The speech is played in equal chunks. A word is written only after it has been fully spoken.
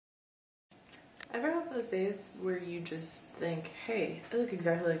those days where you just think, hey, I look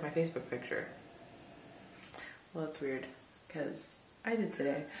exactly like my Facebook picture. Well, that's weird, because I did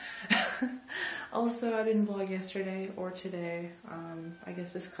today. Also, I didn't vlog yesterday or today. I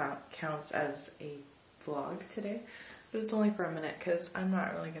guess this counts as a vlog today, but it's only for a minute because I'm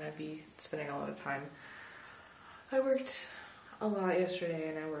not really going to be spending a lot of time. I worked a lot yesterday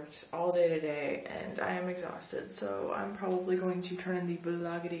and I worked all day today and I am exhausted, so I'm probably going to turn in the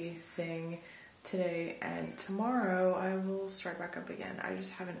vloggity thing today, and tomorrow I will start back up again. I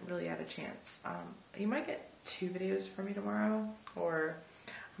just haven't really had a chance. You might get 2 videos from me tomorrow, or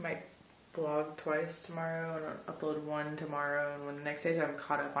I might vlog twice tomorrow and upload one tomorrow and one the next day, so I'm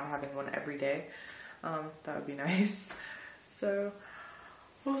caught up on having one every day. That would be nice. So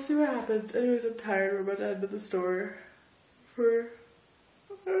we'll see what happens. Anyways, I'm tired. We're about to head to the store for,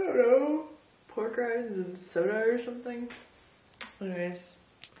 I don't know, pork rinds and soda or something. Anyways,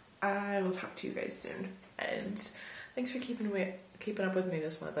 I will talk to you guys soon, and thanks for keeping up with me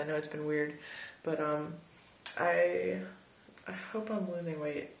this month. I know it's been weird, but I hope I'm losing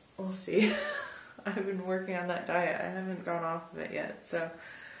weight. We'll see. I've been working on that diet. I haven't gone off of it yet, so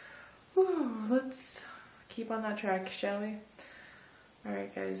let's keep on that track, shall we?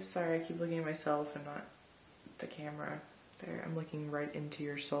 Alright guys, sorry I keep looking at myself and not the camera. There, I'm looking right into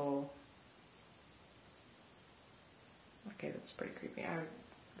your soul. Okay, that's pretty creepy.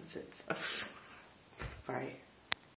 Bye.